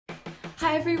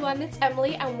Hi everyone, it's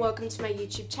Emily and welcome to my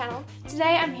YouTube channel.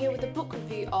 Today I'm here with a book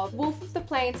review of Wolf of the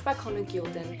Plains by Conn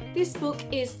Igulden. This book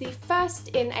is the first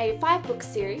in a 5-book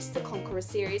series, the Conqueror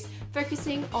series,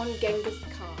 focusing on Genghis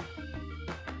Khan.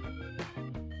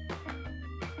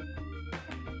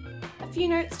 A few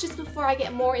notes just before I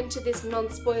get more into this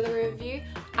non-spoiler review.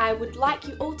 I would like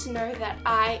you all to know that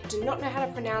I do not know how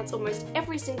to pronounce almost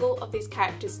every single of these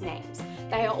characters' names.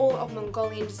 They are all of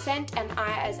Mongolian descent and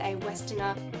I, as a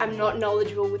Westerner, am not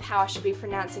knowledgeable with how I should be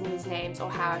pronouncing these names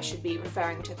or how I should be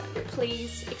referring to them.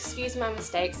 Please excuse my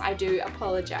mistakes, I do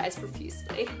apologise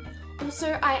profusely.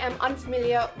 Also, I am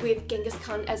unfamiliar with Genghis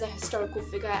Khan as a historical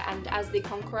figure, and as the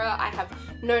Conqueror I have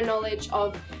no knowledge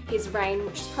of his reign,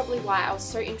 which is probably why I was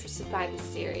so interested by this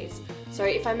series. So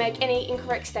if I make any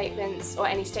incorrect statements or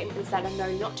any statements that I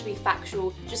know not to be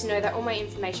factual, just know that all my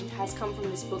information has come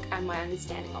from this book and my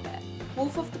understanding of it.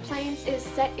 Wolf of the Plains is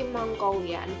set in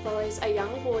Mongolia and follows a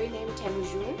young boy named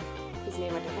Temujin, his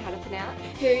name I don't know how to pronounce,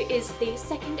 who is the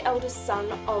second eldest son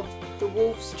of the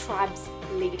Wolves tribe's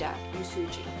leader,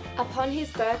 Yusuji. Upon his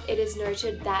birth, it is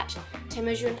noted that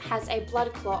Temujin has a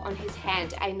blood clot on his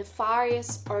hand, a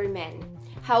nefarious omen.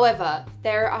 However,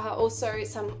 there are also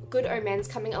some good omens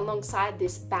coming alongside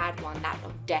this bad one, that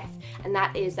of death, and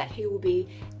that is that he will be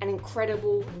an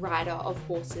incredible rider of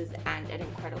horses and an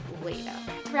incredible leader.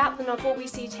 Throughout the novel, we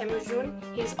see Temujin,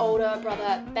 his older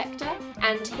brother Bekta,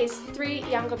 and his 3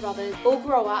 younger brothers all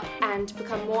grow up and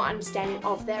become more understanding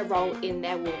of their role in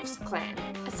their wolves clan.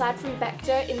 Aside from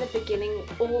Bekta, in the beginning,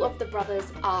 all of the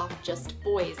brothers are just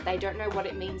boys. They don't know what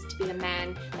it means to be a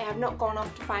man, they have not gone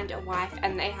off to find a wife,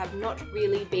 and they have not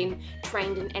really been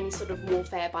trained in any sort of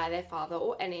warfare by their father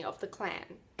or any of the clan.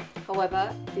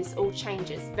 However, this all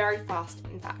changes very fast,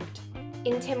 in fact.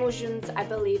 In Temujin's, I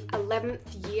believe,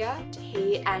 11th year,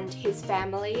 he and his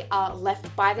family are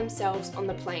left by themselves on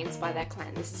the plains by their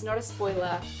clan. This is not a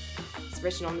spoiler, it's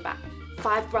written on the back.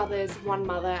 5 brothers, 1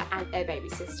 mother, and their baby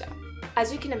sister.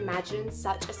 As you can imagine,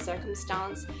 such a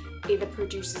circumstance either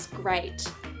produces great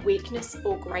weakness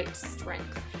or great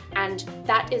strength. And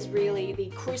that is really the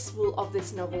crucible of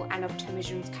this novel and of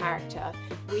Temujin's character.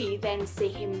 We then see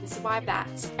him survive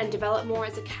that and develop more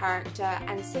as a character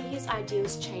and see his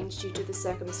ideals change due to the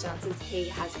circumstances he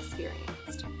has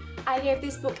experienced. I gave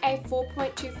this book a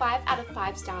 4.25 out of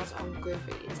 5 stars on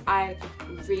Goodreads. I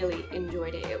really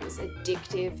enjoyed it. It was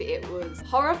addictive, it was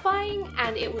horrifying,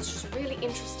 and it was just really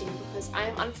interesting because I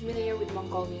am unfamiliar with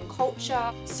Mongolian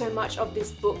culture. So much of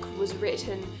this book was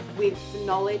written with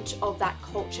knowledge of that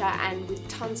culture and with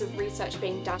tons of research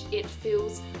being done. It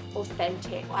feels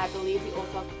authentic. I believe the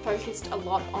author focused a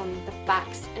lot on the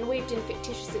facts and weaved in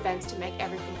fictitious events to make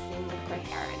everything seem more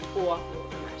coherent or more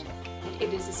dramatic.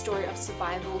 It is a story of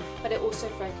survival, but it also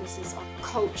focuses on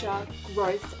culture,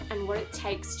 growth, and what it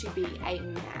takes to be a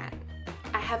man.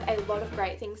 I have a lot of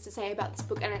great things to say about this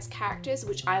book and its characters,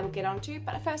 which I will get onto,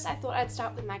 but first I thought I'd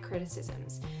start with my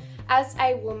criticisms. As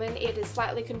a woman, it is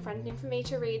slightly confronting for me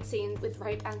to read scenes with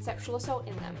rape and sexual assault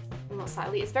in them. Well, not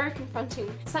slightly, it's very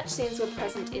confronting. Such scenes were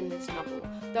present in this novel,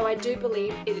 though I do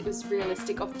believe it was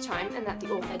realistic of the time and that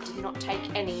the author did not take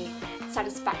any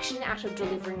satisfaction out of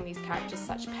delivering these characters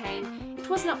such pain. It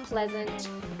was not pleasant,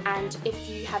 and if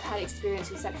you have had experience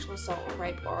with sexual assault or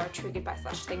rape or are triggered by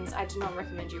such things, I do not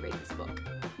recommend you read this book.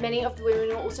 Many of the women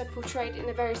were also portrayed in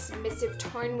a very submissive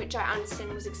tone, which I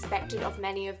understand was expected of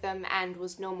many of them and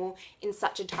was normal in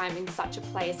such a time, in such a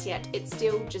place, yet it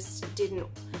still just didn't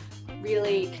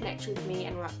really connect with me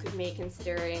and work with me,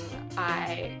 considering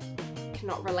I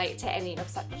cannot relate to any of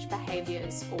such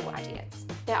behaviours or ideas.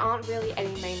 There aren't really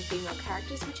any main female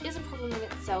characters, which is a problem in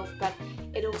itself, but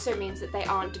it also means that they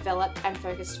aren't developed and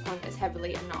focused upon as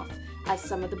heavily enough as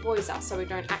some of the boys are, so we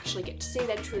don't actually get to see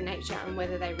their true nature and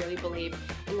whether they really believe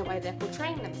in the way they're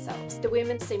portraying themselves. The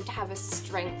women seem to have a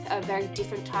strength, a very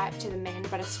different type to the men,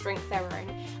 but a strength their own,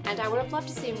 and I would have loved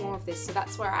to see more of this, so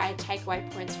that's where I take away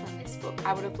points from this book.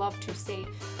 I would have loved to see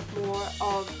more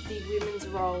of the women's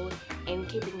role in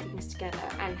keeping things together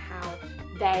and how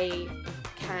they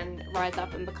can rise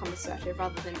up and become assertive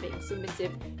rather than being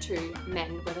submissive to men,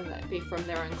 whether that be from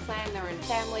their own clan, their own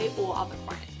family, or other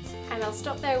clans. And I'll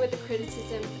stop there with the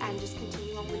criticisms and just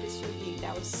continue on with this review.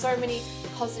 There were so many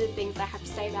positive things I have to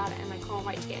say about it and I can't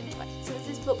wait to get into it. Since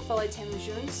this book followed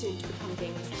Temujin, soon to become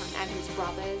Genghis Khan, and his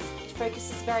brothers, it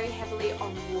focuses very heavily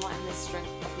on war and the strength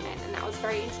of men, and that was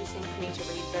very interesting for me to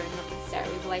read, though not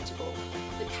necessarily relatable.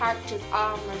 The characters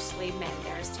are mostly men.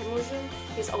 There is Temujin,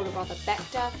 his older brother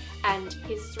Bekta, and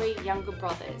his 3 younger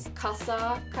brothers,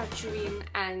 Kasa, Kachuin,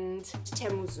 and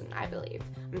Temujin, I believe.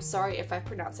 I'm sorry if I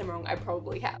pronounced them wrong, I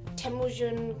probably have.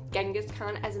 Temujin, Genghis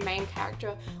Khan as a main character,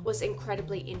 character was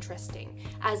incredibly interesting.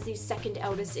 As the second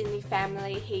eldest in the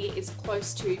family, he is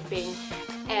close to being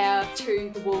heir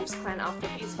to the Wolves clan after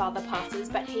his father passes,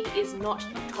 but he is not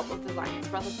top of the line. His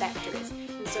brother Vector is,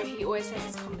 and so he always has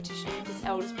this competition with his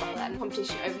eldest brother and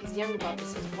competition over his younger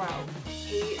brothers as well.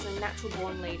 He is a natural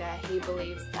born leader. He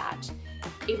believes that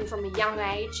even from a young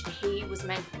age he was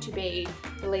meant to be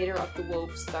the leader of the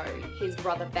Wolves, though his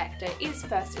brother Vector is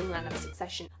first in line of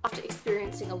succession. After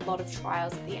experiencing a lot of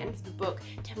trials at the end of the book,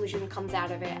 Temujin comes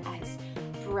out of it as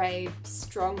brave,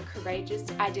 strong, courageous,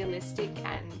 idealistic,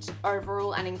 and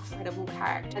overall an incredible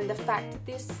character. And the fact that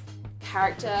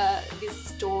this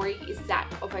story is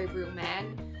that of a real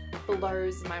man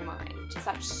blows my mind.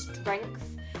 Such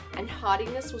strength and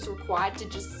hardiness was required to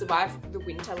just survive the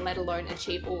winter, let alone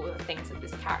achieve all of the things that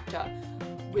this character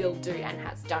will do and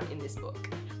has done in this book.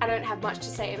 I don't have much to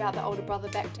say about the older brother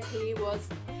Vector. He was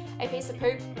a piece of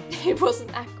poop. He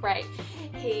wasn't that great.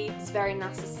 He was very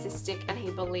narcissistic and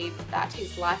he believed that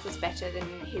his life was better than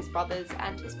his brothers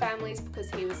and his family's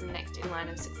because he was the next in line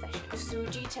of succession.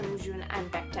 Suji, Temujin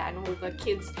and Vector and all the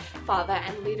kids' father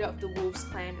and leader of the Wolves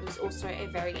clan was also a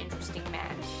very interesting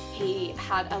man. He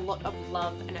had a lot of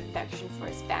love and affection for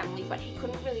his family, but he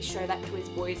couldn't really show that to his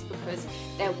boys because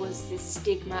there was this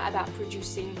stigma about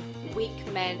producing weak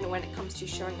men when it comes to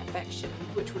showing affection,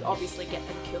 which would obviously get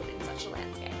them killed in such a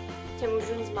landscape.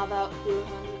 Temujin's mother,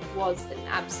 Gulden, was an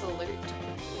absolute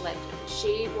legend.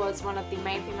 She was one of the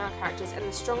main female characters and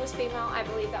the strongest female I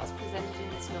believe that was presented in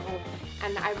this novel,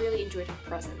 and I really enjoyed her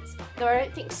presence. Though I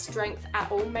don't think strength at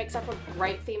all makes up a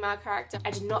great female character,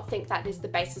 I do not think that is the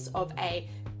basis of a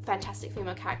fantastic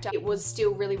female character. It was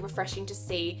still really refreshing to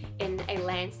see in a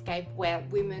landscape where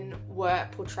women were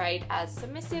portrayed as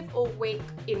submissive or weak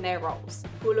in their roles.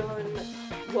 Gulden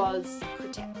was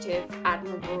protective,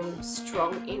 admirable,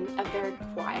 strong in a very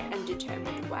quiet and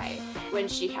determined way. When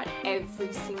she had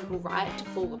every single right to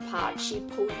fall apart, she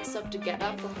pulled herself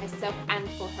together for herself and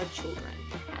for her children.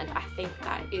 And I think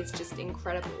that is just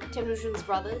incredible. Temujin's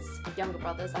brothers, younger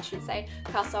brothers I should say,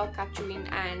 Kasa,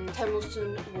 Kachuin and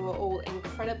Temusun were all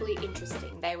incredibly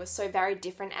interesting. They were so very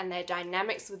different and their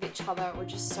dynamics with each other were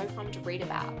just so fun to read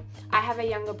about. I have a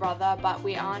younger brother, but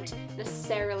we aren't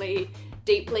necessarily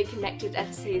deeply connected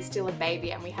as he is still a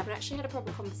baby and we haven't actually had a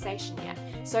proper conversation yet.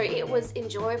 So it was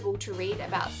enjoyable to read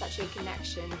about such a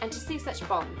connection and to see such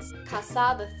bonds.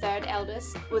 Kasa, the third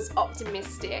eldest, was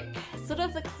optimistic, sort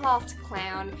of the class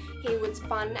clown. He was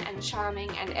fun and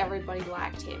charming and everybody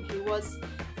liked him. He was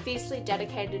fiercely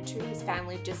dedicated to his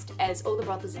family just as all the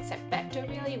brothers except Vector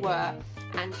really were,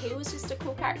 and he was just a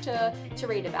cool character to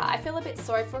read about. I feel a bit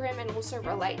sorry for him and also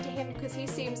relate to him because he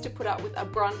seems to put up with a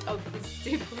brunt of his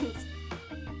siblings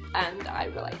and I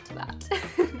relate to that.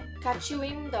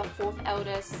 Kachuin, the fourth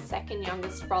eldest, second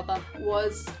youngest brother,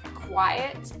 was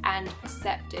quiet and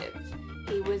perceptive.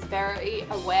 He was very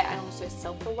aware and also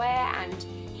self-aware, and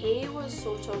he was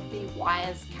sort of the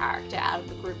wise character out of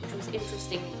the group, which was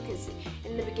interesting because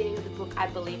in the beginning of the book I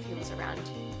believe he was around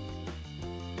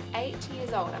 8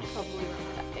 years old. I'm probably wrong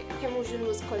with that figure. Temujin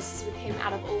was closest with him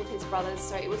out of all of his brothers,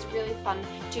 so it was really fun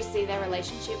to see their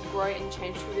relationship grow and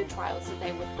change through the trials that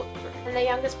they were put through. And their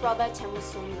youngest brother,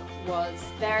 Temusun, was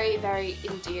very, very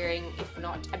endearing, if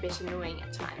not a bit annoying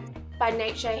at times. By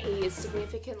nature, he is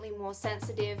significantly more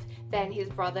sensitive than his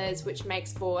brothers, which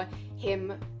makes for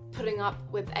him putting up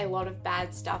with a lot of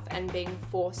bad stuff and being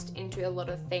forced into a lot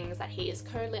of things that he is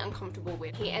currently uncomfortable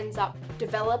with. He ends up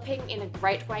developing in a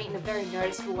great way, in a very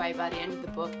noticeable way by the end of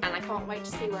the book, and I can't wait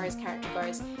to see where his character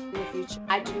goes in the future.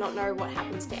 I do not know what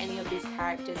happens to any of these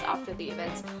characters after the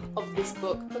events of this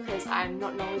book because I'm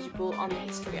not knowledgeable on the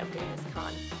history of Genghis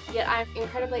Khan. Yet I'm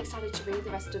incredibly excited to read the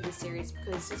rest of the series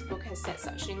because this book has set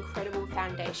such an incredible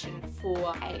foundation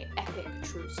for an epic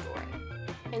true story.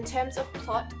 In terms of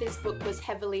plot, this book was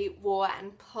heavily war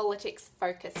and politics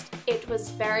focused. It was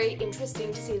very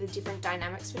interesting to see the different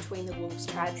dynamics between the Wolves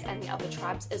tribes and the other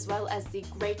tribes, as well as the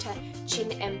greater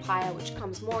Qin Empire, which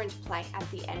comes more into play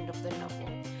at the end of the novel.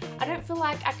 I don't feel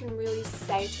like I can really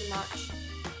say too much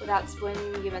without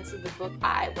spoiling the events of the book.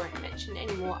 I won't mention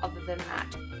any more other than that.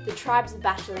 The tribes are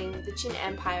battling, the Qin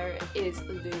Empire is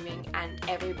looming, and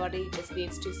everybody just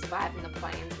needs to survive in the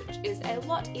plains, which is a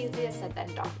lot easier said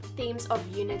than done. Themes of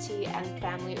unity and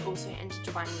family also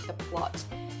intertwine with the plot.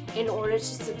 In order to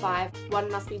survive,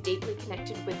 one must be deeply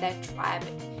connected with their tribe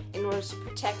in order to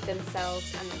protect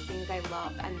themselves and the things they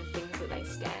love and the things that they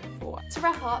stand for. To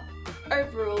wrap up,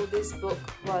 overall this book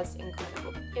was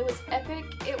incredible. It was epic,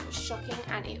 it was shocking,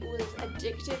 and it was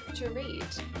addictive to read.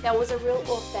 There was a real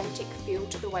authentic feel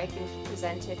to the way things were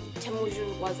presented.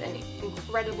 Temujin was an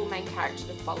incredible main character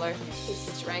to follow. His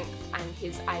strength and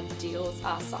his ideals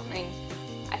are something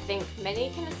I think many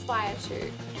can aspire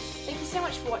to. Thank you so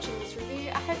much for watching this review.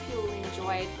 I hope you all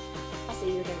enjoyed. I'll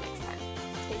see you again next time.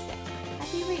 Stay safe.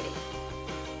 Happy reading!